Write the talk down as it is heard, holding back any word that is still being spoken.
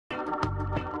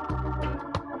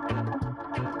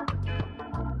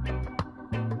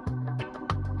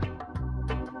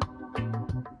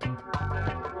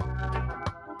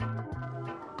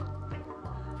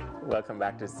Welcome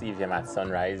back to CVM at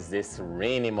Sunrise this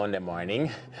rainy Monday morning,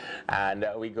 and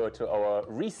we go to our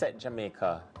Reset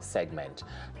Jamaica segment.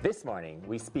 This morning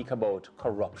we speak about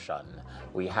corruption.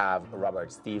 We have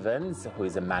Robert Stevens, who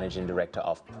is the managing director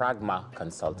of Pragma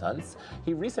Consultants.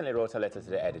 He recently wrote a letter to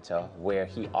the editor where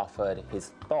he offered his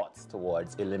thoughts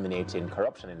towards eliminating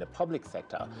corruption in the public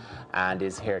sector, and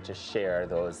is here to share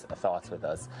those thoughts with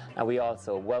us. And we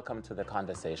also welcome to the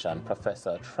conversation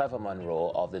Professor Trevor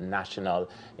Monroe of the National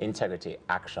Integrity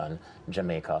Action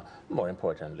Jamaica, more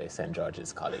importantly St.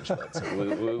 George's College, but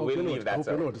we'll leave that.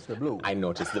 You noticed the blue. I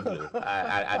noticed the blue,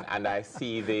 and I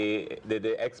see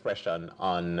the expression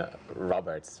on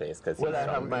Robert's face, because well,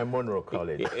 I have my Monroe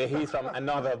College. He's from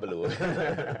another blue.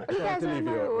 You guys are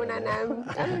maroon, and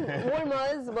I'm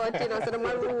warmers, but so the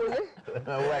maroon.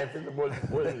 My wife is the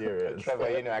most serious. Trevor,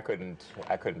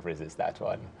 I couldn't resist that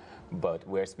one. But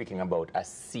we're speaking about a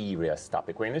serious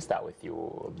topic. We're going to start with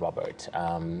you, Robert.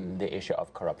 The issue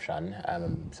of corruption.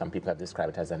 Some people have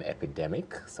described it as an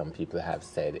epidemic. Some people have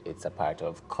said it's a part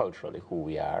of culturally who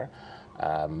we are.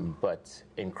 But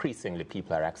increasingly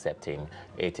people are accepting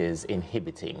it is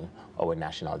inhibiting our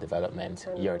national development.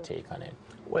 Your take on it?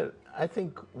 Well, I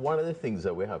think one of the things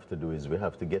that we have to do is we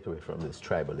have to get away from this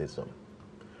tribalism.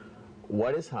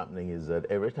 What is happening is that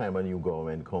every time a new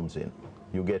government comes in,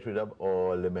 you get rid of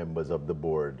all the members of the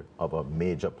board of a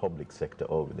major public sector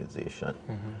organization.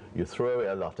 You throw away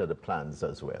a lot of the plans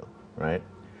as well, right?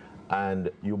 And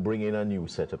you bring in a new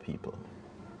set of people.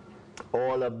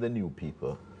 All of the new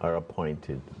people are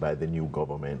appointed by the new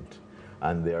government,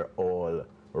 and they're all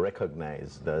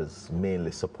recognized as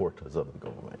mainly supporters of the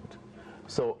government.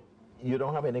 So you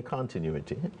don't have any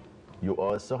continuity. You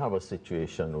also have a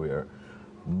situation where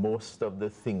most of the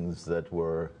things that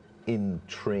were in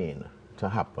train to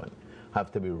happen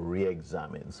have to be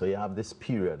re-examined. So you have this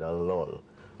period, a lull.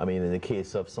 I mean, in the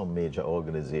case of some major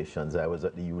organizations, I was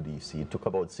at the UDC, it took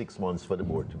about 6 months for the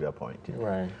board to be appointed.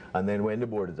 Right. And then when the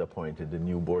board is appointed, the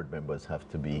new board members have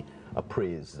to be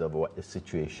appraised of what the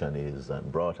situation is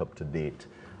and brought up to date.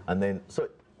 And then, so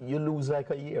you lose like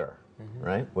a year,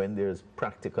 right? When there's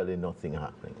practically nothing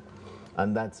happening.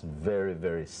 And that's very,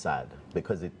 very sad,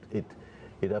 because it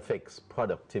affects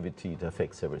productivity, it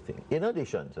affects everything. In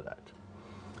addition to that,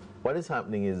 what is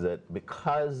happening is that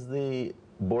because the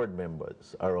board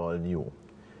members are all new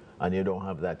and you don't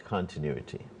have that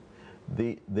continuity,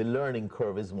 the learning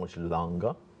curve is much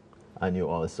longer, and you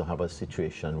also have a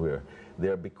situation where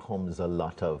there becomes a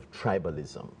lot of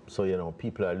tribalism. So,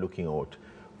 people are looking out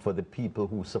for the people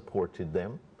who supported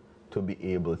them to be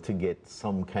able to get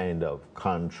some kind of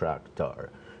contract or,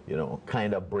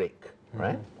 kind of break,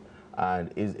 right?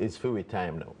 And it's fully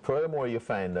time now. Furthermore, you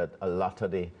find that a lot of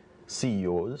the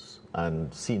CEOs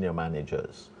and senior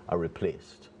managers are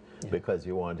replaced because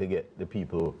you want to get the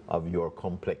people of your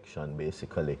complexion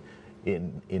basically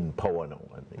in power now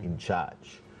and in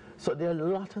charge. So there are a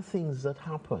lot of things that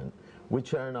happen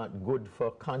which are not good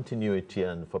for continuity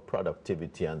and for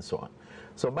productivity and so on.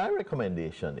 So my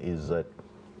recommendation is that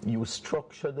you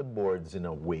structure the boards in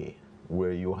a way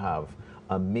where you have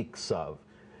a mix of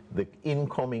the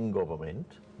incoming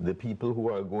government, the people who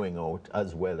are going out,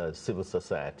 as well as civil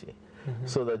society,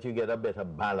 so that you get a better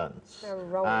balance.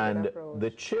 And the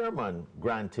chairman,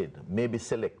 granted, may be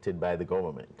selected by the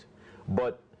government,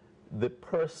 but the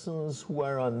persons who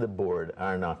are on the board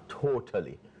are not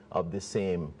totally of the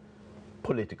same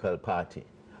political party.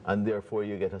 And therefore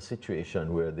you get a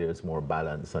situation where there's more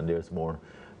balance and there's more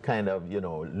kind of,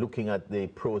 looking at the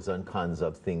pros and cons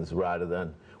of things rather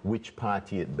than which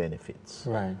party it benefits.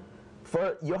 Right.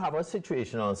 You have a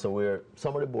situation also where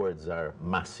some of the boards are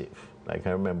massive. Like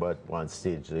I remember at one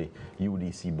stage the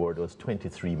UDC board was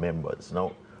 23 members.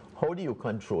 Now, how do you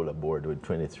control a board with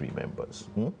 23 members?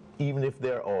 Even if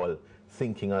they're all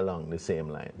thinking along the same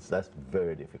lines, that's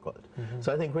very difficult.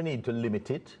 So I think we need to limit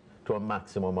it to a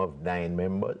maximum of 9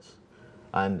 members.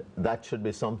 And that should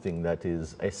be something that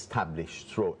is established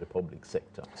throughout the public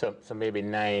sector. So maybe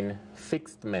 9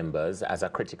 fixed members as a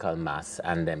critical mass,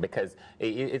 and then, because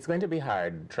it's going to be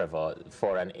hard, Trevor,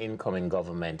 for an incoming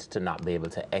government to not be able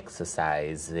to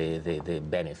exercise the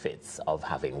benefits of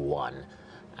having won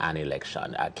an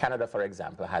election. Canada, for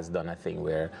example, has done a thing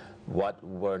where what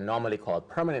were normally called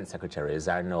permanent secretaries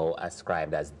are now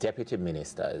ascribed as deputy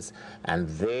ministers, and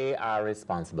they are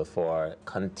responsible for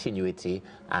continuity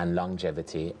and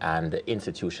longevity and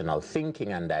institutional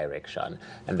thinking and direction.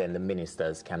 And then the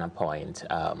ministers can appoint,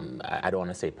 I don't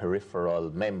want to say peripheral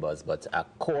members, but a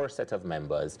core set of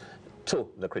members to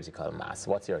the critical mass.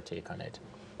 What's your take on it?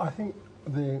 I think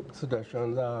the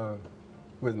suggestions are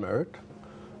with merit,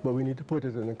 but we need to put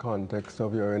it in the context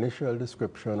of your initial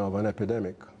description of an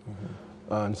epidemic.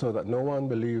 And so that no one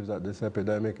believes that this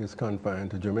epidemic is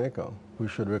confined to Jamaica, we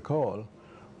should recall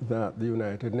that the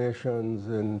United Nations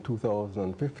in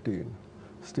 2015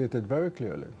 stated very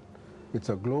clearly it's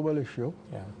a global issue,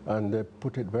 and they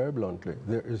put it very bluntly.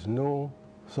 There is no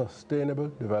sustainable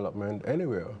development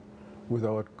anywhere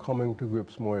without coming to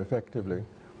grips more effectively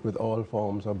with all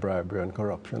forms of bribery and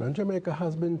corruption. And Jamaica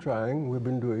has been trying, we've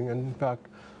been doing, and in fact,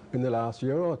 in the last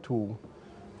year or two,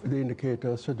 the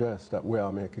indicators suggest that we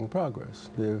are making progress.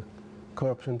 The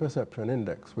Corruption Perception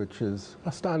Index, which is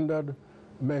a standard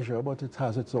measure, but it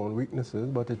has its own weaknesses,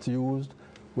 but it's used.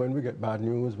 When we get bad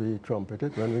news, we trumpet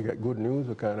it. When we get good news,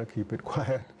 we kind of keep it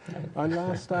quiet. And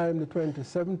last time, the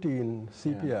 2017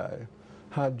 CPI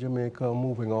had Jamaica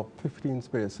moving up 15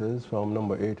 spaces from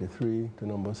number 83 to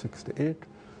number 68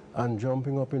 and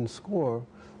jumping up in score.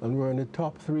 And we're in the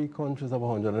top 3 countries of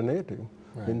 180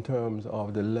 in terms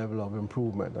of the level of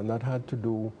improvement. And that had to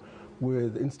do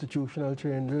with institutional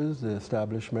changes, the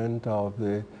establishment of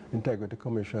the Integrity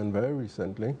Commission very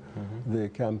recently, the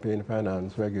campaign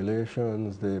finance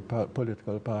regulations, the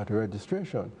political party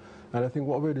registration. And I think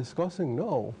what we're discussing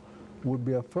now would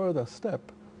be a further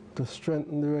step to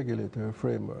strengthen the regulatory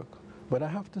framework. But I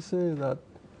have to say that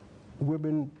we've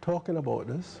been talking about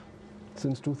this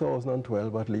since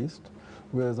 2012 at least,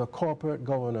 where there's a corporate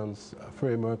governance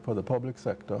framework for the public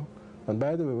sector. And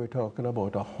by the way, we're talking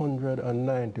about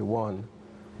 191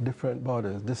 different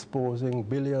bodies disposing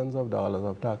billions of dollars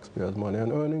of taxpayers' money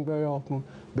and earning very often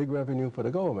big revenue for the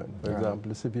government. For example,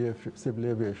 the Civil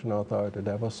Aviation Authority,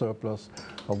 they have a surplus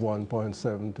of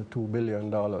 $1.7 to $2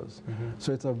 billion.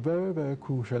 So it's a very, very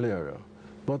crucial area.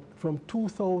 But from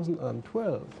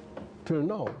 2012 till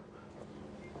now,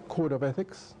 Code of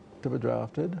Ethics to be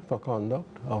drafted for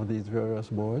conduct of these various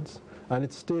boards, and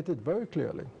it's stated very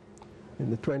clearly in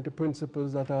the 20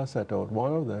 principles that are set out.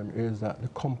 One of them is that the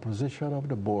composition of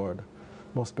the board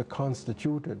must be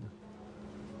constituted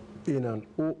in an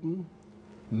open,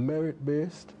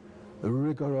 merit-based,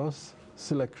 rigorous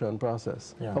selection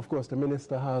process. Of course, the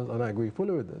minister has, and I agree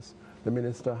fully with this, the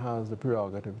minister has the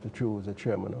prerogative to choose the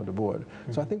chairman of the board.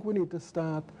 So I think we need to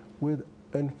start with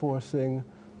enforcing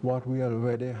what we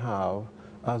already have,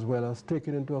 as well as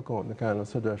taking into account the kind of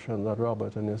suggestions that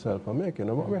Robert and yourself are making.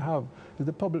 And what we have is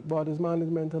the Public Bodies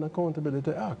Management and Accountability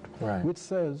Act, which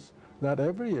says that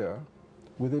every year,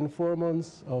 within 4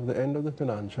 months of the end of the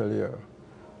financial year,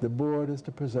 the board is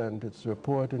to present its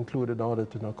report, including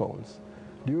auditing accounts.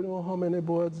 Do you know how many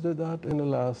boards did that in the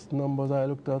last numbers I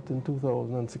looked at in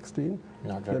 2016?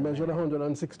 They measured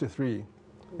 163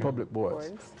 public boards.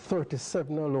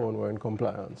 37 alone were in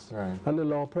compliance. And the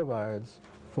law provides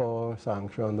for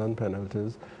sanctions and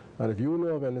penalties. And if you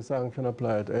know of any sanction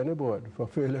applied to any board for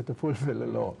failure to fulfill the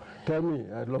law, tell me,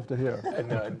 I'd love to hear.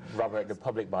 Robert, the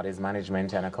Public Bodies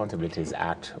Management and Accountabilities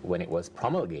Act, when it was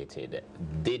promulgated,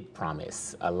 did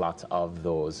promise a lot of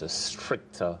those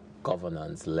stricter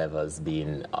governance levels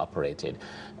being operated.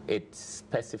 It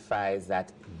specifies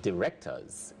that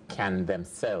directors can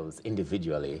themselves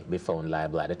individually be found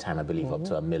liable at a time, I believe, up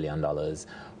to $1 million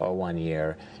or 1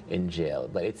 year in jail.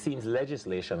 But it seems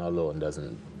legislation alone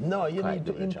doesn't. No, you need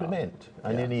to implement,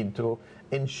 and you need to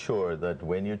ensure that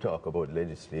when you talk about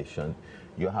legislation,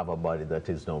 you have a body that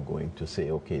is now going to say,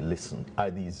 okay, listen,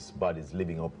 are these bodies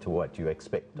living up to what you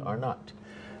expect or not?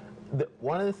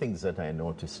 One of the things that I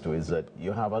noticed too is that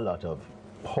you have a lot of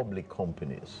public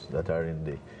companies that are in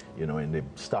the, in the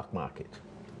stock market.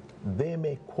 They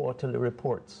make quarterly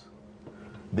reports.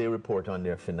 They report on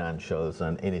their financials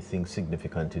and anything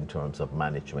significant in terms of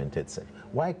management, etc.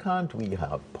 Why can't we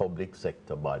have public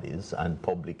sector bodies and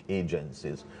public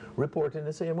agencies report in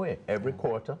the same way every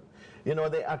quarter?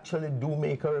 They actually do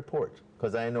make a report,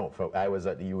 because I know, I was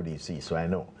at the UDC, so I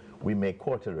know we make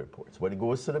quarterly reports, but it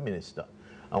goes to the minister.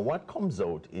 And what comes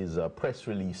out is a press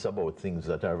release about things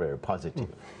that are very positive,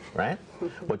 right?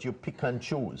 But you pick and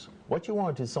choose. What you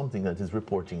want is something that is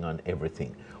reporting on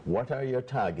everything. What are your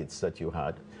targets that you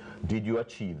had? Did you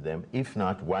achieve them? If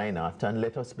not, why not? And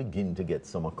let us begin to get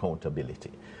some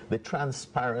accountability. The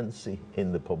transparency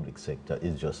in the public sector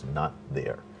is just not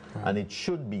there. And it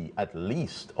should be at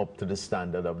least up to the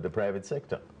standard of the private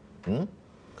sector.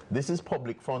 This is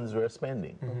public funds we're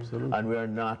spending. And we are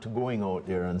not going out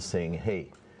there and saying, hey,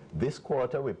 this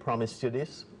quarter we promised you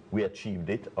this, we achieved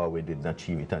it, or we didn't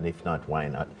achieve it, and if not, why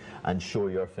not? And show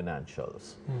your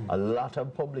financials. A lot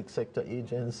of public sector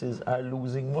agencies are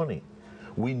losing money.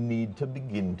 We need to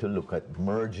begin to look at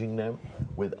merging them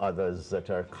with others that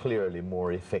are clearly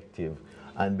more effective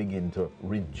and begin to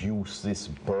reduce this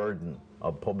burden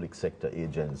of public sector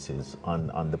agencies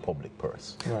on the public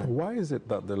purse. Why is it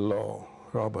that the law,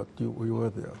 Robert, you were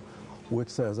there, which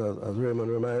says, as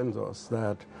Raymond reminds us,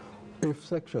 that if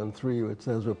Section 3, which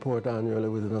says report annually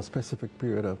within a specific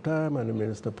period of time, and the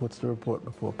minister puts the report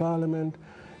before Parliament,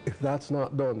 if that's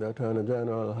not done, the Attorney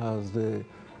General has the,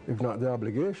 if not the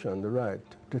obligation, the right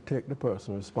to take the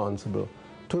person responsible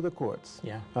to the courts.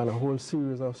 Yeah. And a whole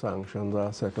series of sanctions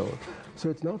are set out. So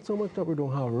it's not so much that we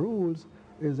don't have rules,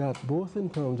 is that both in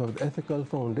terms of ethical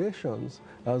foundations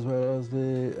as well as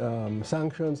the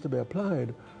sanctions to be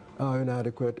applied are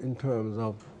inadequate in terms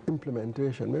of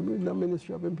implementation, maybe in the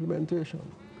Ministry of Implementation.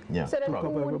 Yeah. So then who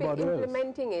would be everybody else.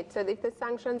 implementing it? So if the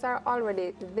sanctions are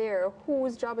already there,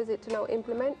 whose job is it to now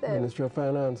implement them? Ministry of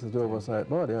Finance is the oversight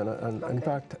body, and in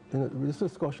fact, this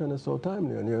discussion is so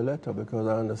timely in your letter because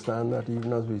I understand that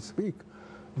even as we speak,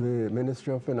 the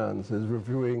Ministry of Finance is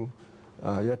reviewing,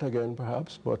 yet again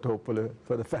perhaps, but hopefully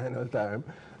for the final time,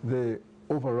 the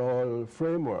overall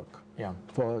framework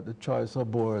for the choice of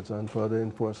boards and for the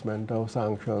enforcement of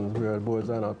sanctions where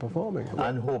boards are not performing.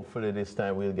 And hopefully this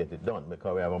time we'll get it done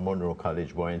because we have a Monroe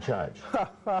College boy in charge.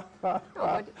 But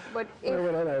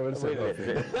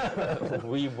if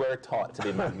we were taught to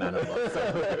be magnanimous.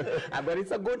 But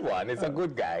it's a good one. It's a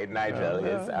good guide, Nigel.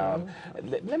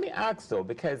 Let me ask though,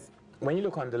 because when you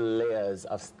look on the layers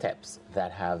of steps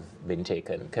that have been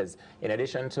taken, because in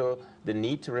addition to the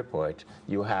need to report,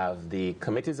 you have the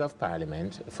committees of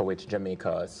parliament, for which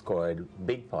Jamaica scored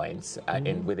big points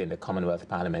within the Commonwealth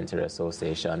Parliamentary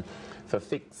Association, for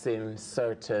fixing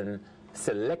certain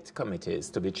select committees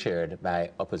to be chaired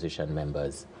by opposition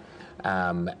members.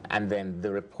 And then the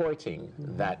reporting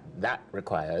that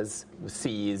requires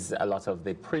sees a lot of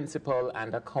the principal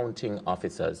and accounting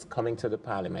officers coming to the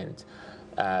parliament,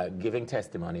 giving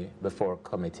testimony before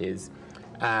committees,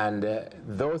 and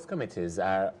those committees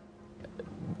are,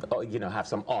 have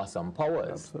some awesome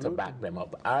powers to back them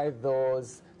up. Are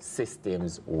those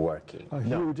systems working? A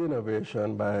huge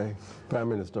innovation by Prime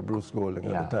Minister Bruce Golding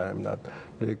at the time, that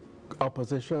the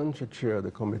opposition should chair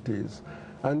the committees.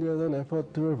 And there's an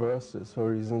effort to reverse this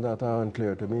for reasons that are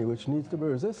unclear to me, which needs to be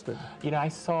resisted. I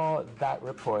saw that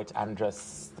report and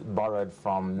just borrowed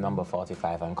from number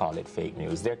 45 and call it fake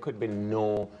news. There could be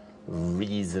no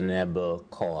reasonable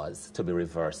cause to be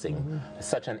reversing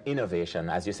such an innovation,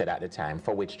 as you said at the time,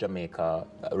 for which Jamaica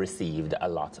received a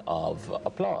lot of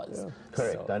applause. Yeah.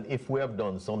 Correct. And if we have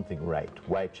done something right,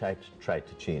 why try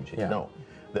to change it? Yeah. No.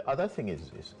 The other thing is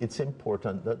this: it's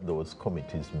important that those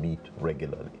committees meet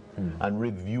regularly and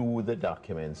review the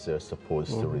documents they're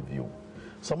supposed to review.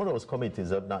 Some of those committees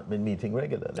have not been meeting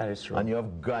regularly. That is true. And you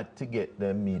have got to get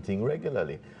them meeting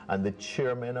regularly. And the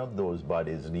chairmen of those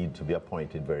bodies need to be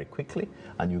appointed very quickly,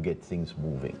 and you get things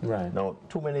moving. Right. Now,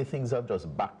 too many things have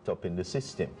just backed up in the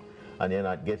system, and you're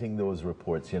not getting those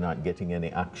reports, you're not getting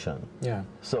any action. Yeah.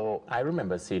 So I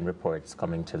remember seeing reports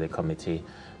coming to the committee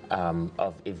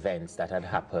of events that had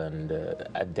happened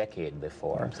a decade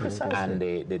before. And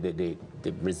the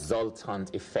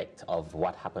resultant effect of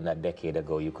what happened a decade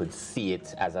ago, you could see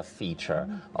it as a feature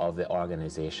of the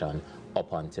organization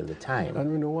up until the time.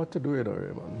 And we know what to do with it,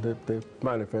 Raymond. The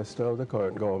manifesto of the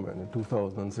current government in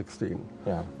 2016,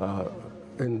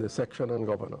 in the section on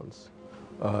governance,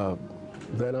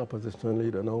 then opposition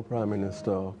leader, now Prime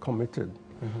Minister, committed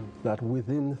that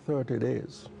within 30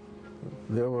 days,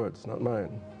 their words, not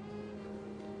mine,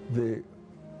 the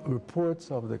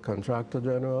reports of the Contractor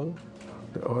General,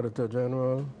 the Auditor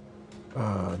General,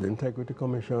 the Integrity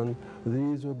Commission,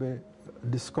 these will be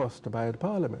discussed by the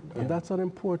Parliament. And that's an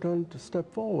important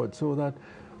step forward, so that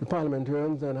the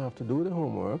parliamentarians then have to do the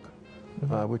homework,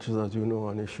 which is, as you know,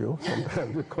 an issue.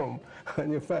 Sometimes you come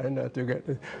and you find that you get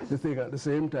the thing at the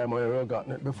same time, or you've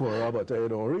gotten it before, but you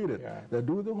don't read it. They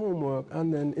do the homework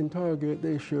and then interrogate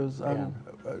the issues and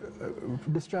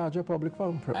discharge a public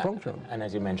function. And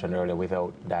as you mentioned earlier,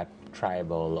 without that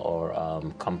tribal or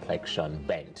complexion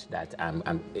bent, that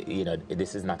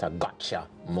this is not a gotcha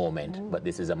moment, but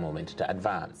this is a moment to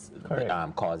advance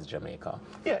cause Jamaica.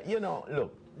 Yeah,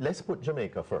 look, let's put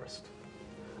Jamaica first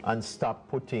and stop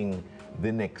putting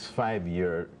the next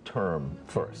 5-year term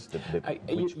first.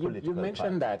 You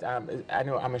mentioned that. I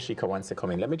know Amashika wants to come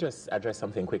in. Let me just address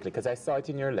something quickly, because I saw it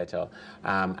in your letter,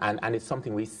 and it's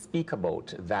something we speak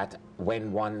about, that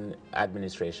when one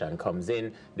administration comes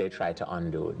in, they try to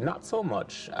undo. Not so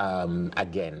much,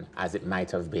 again, as it might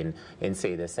have been in,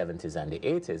 say, the 70s and the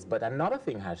 80s, but another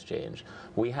thing has changed.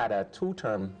 We had a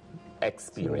 2-term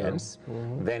experience.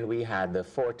 Then we had the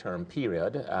 4-term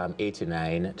period,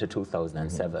 89 to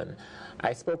 2007.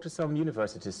 I spoke to some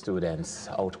university students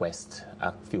out west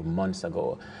a few months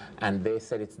ago, and they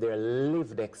said it's their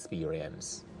lived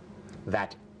experience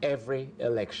that every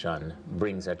election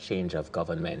brings a change of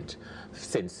government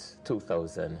since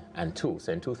 2002.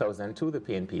 So in 2002, the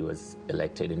PNP was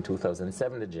elected. In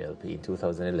 2007, the JLP. In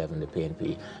 2011, the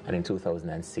PNP. And in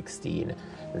 2016,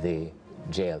 the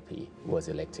JLP was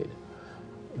elected.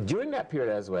 During that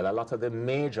period as well, a lot of the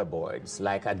major boards,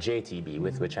 like a JTB,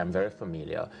 with which I'm very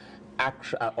familiar,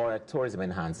 or a tourism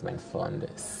enhancement fund,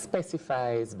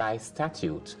 specifies by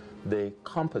statute the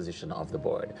composition of the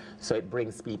board. So it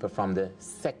brings people from the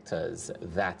sectors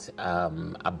that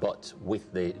abut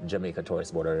with the Jamaica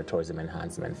Tourist Board or the Tourism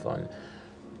Enhancement Fund.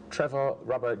 Trevor,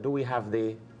 Robert, do we have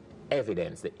the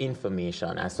evidence, the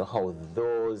information as to how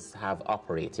those have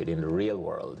operated in the real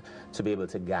world to be able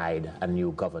to guide a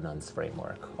new governance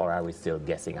framework? Or are we still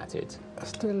guessing at it?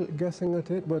 Still guessing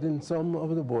at it, but in some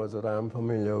of the boards that I'm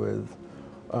familiar with,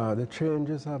 the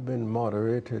changes have been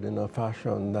moderated in a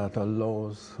fashion that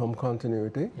allows some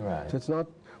continuity. Right. So it's not,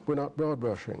 we're not broad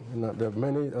brushing. There are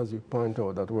many, as you point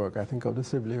out, that work. I think of the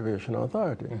Civil Aviation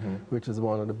Authority, which is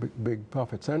one of the big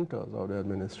profit centers of the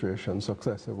administration,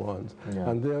 successive ones. Yeah.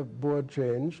 And their board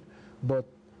changed, but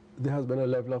there has been a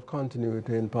level of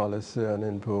continuity in policy and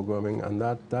in programming, and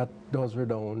that does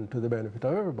redound to the benefit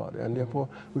of everybody. And therefore,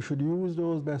 we should use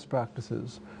those best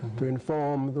practices to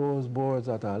inform those boards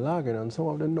that are lagging. And some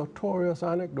of the notorious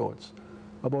anecdotes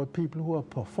about people who have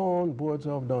performed, boards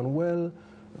who have done well,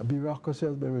 bureaucracy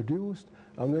has been reduced,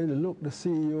 and then you look, the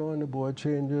CEO and the board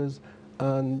changes,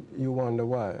 and you wonder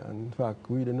why. And in fact,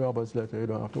 reading Robert's letter, you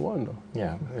don't have to wonder.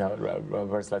 Yeah,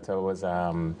 Robert's letter was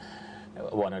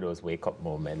one of those wake-up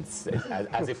moments,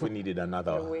 as if we needed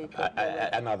another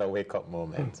wake-up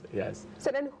moment. Yes. So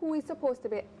then who is supposed to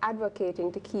be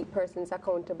advocating to keep persons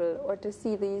accountable or to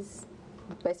see these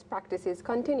best practices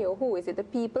continue? Who is it, the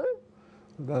people?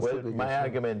 That's well, my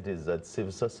argument is that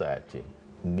civil society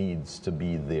needs to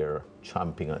be there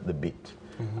champing at the bit.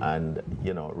 And,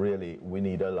 you know, really, we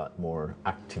need a lot more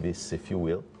activists, if you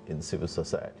will, in civil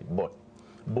society. But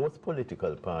both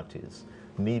political parties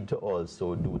need to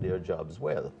also do their jobs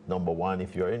well. Number one,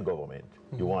 if you're in government,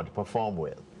 you want to perform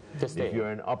well. If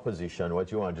you're in opposition,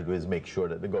 what you want to do is make sure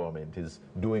that the government is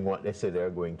doing what they say they're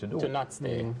going to do. To not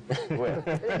stay. Well,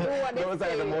 those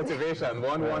are the motivation.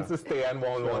 One wants to stay and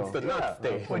one wants to not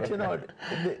stay. But you know,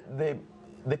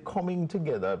 the coming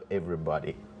together of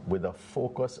everybody with a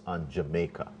focus on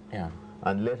Jamaica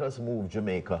and let us move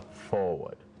Jamaica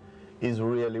forward is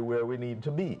really where we need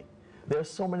to be. There are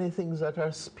so many things that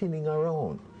are spinning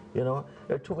around, you know.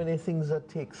 There are too many things that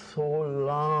take so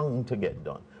long to get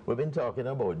done. We've been talking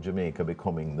about Jamaica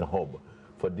becoming the hub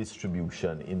for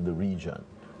distribution in the region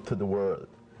to the world.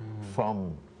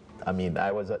 From, I mean,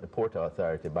 I was at the Port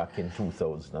Authority back in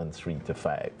 2003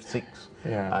 to 6,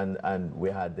 and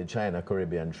we had the China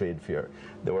Caribbean Trade Fair.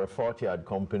 There were 40-odd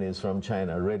companies from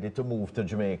China ready to move to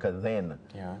Jamaica then,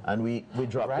 and we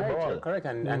dropped the ball. Correct,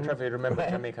 and Trevor, remember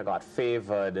Jamaica got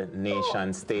favored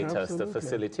nation status to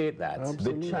facilitate that.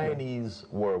 Absolutely. The Chinese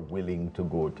were willing to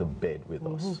go to bed with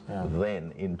us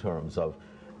then in terms of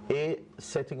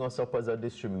setting us up as a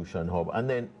distribution hub, and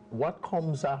then what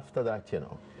comes after that, you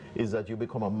know, is that you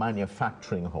become a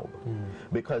manufacturing hub.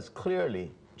 Because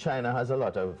clearly China has a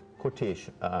lot of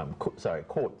quotation,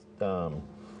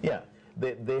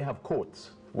 they have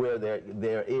quotas where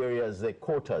there are areas, they're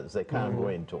quotas they can't go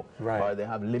into, or they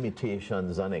have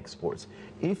limitations on exports.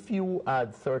 If you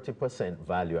add 30%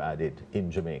 value added in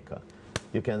Jamaica,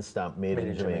 you can stamp made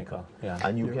in Jamaica.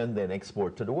 And you can then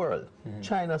export to the world.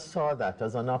 China saw that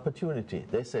as an opportunity.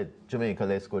 They said, Jamaica,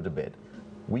 let's go to bed.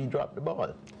 We dropped the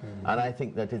ball. And I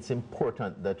think that it's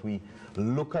important that we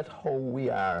look at how we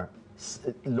are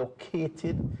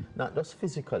located, not just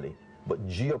physically, but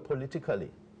geopolitically.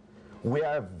 We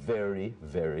are very,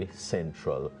 very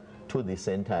central to this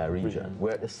entire region.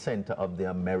 We're at the center of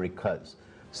the Americas.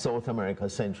 South America,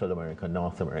 Central America,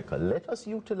 North America. Let us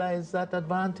utilize that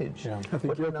advantage. I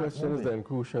think your question is then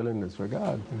crucial in this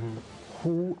regard.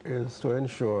 Who is to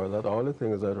ensure that all the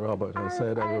things that Robert has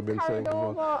said and we've been saying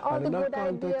before, and in that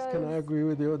context, can I agree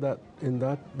with you that in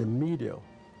that the media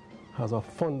has a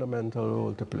fundamental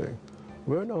role to play.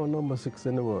 We're now number 6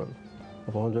 in the world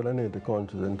of 180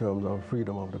 countries in terms of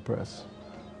freedom of the press.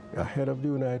 Ahead of the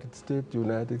United States,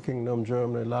 United Kingdom,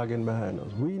 Germany lagging behind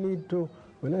us. We need to,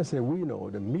 when I say we know,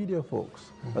 the media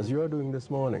folks, as you're doing this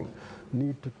morning,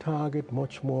 need to target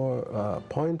much more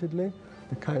pointedly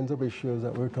the kinds of issues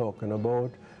that we're talking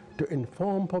about, to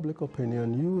inform public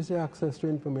opinion, use the Access to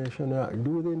Information Act,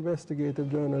 do the investigative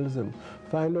journalism,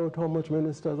 find out how much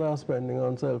ministers are spending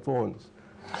on cell phones,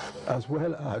 as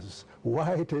well as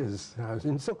why it is,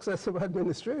 in successive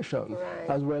administration,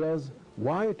 as well as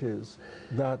why it is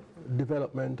that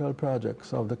developmental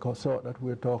projects of the sort that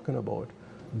we're talking about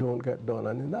don't get done.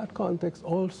 And in that context,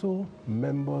 also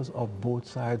members of both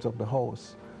sides of the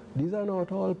House. These are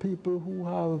not all people who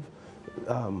have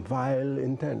vile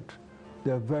intent.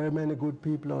 There are very many good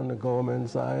people on the government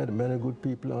side, many good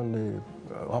people on the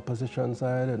opposition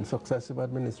side and successive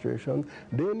administration.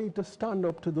 They need to stand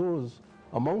up to those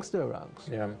amongst their ranks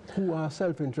who are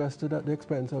self-interested at the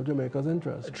expense of Jamaica's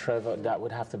interests. Trevor, that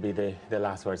would have to be the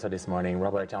last words for this morning.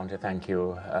 Robert, I want to thank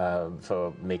you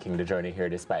for making the journey here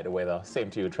despite the weather. Same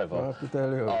to you, Trevor. I have to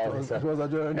tell you, it was a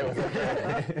journey.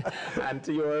 And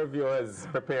to your viewers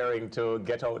preparing to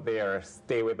get out there,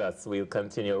 stay with us. We'll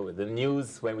continue with the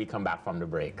news when we come back from the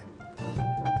break.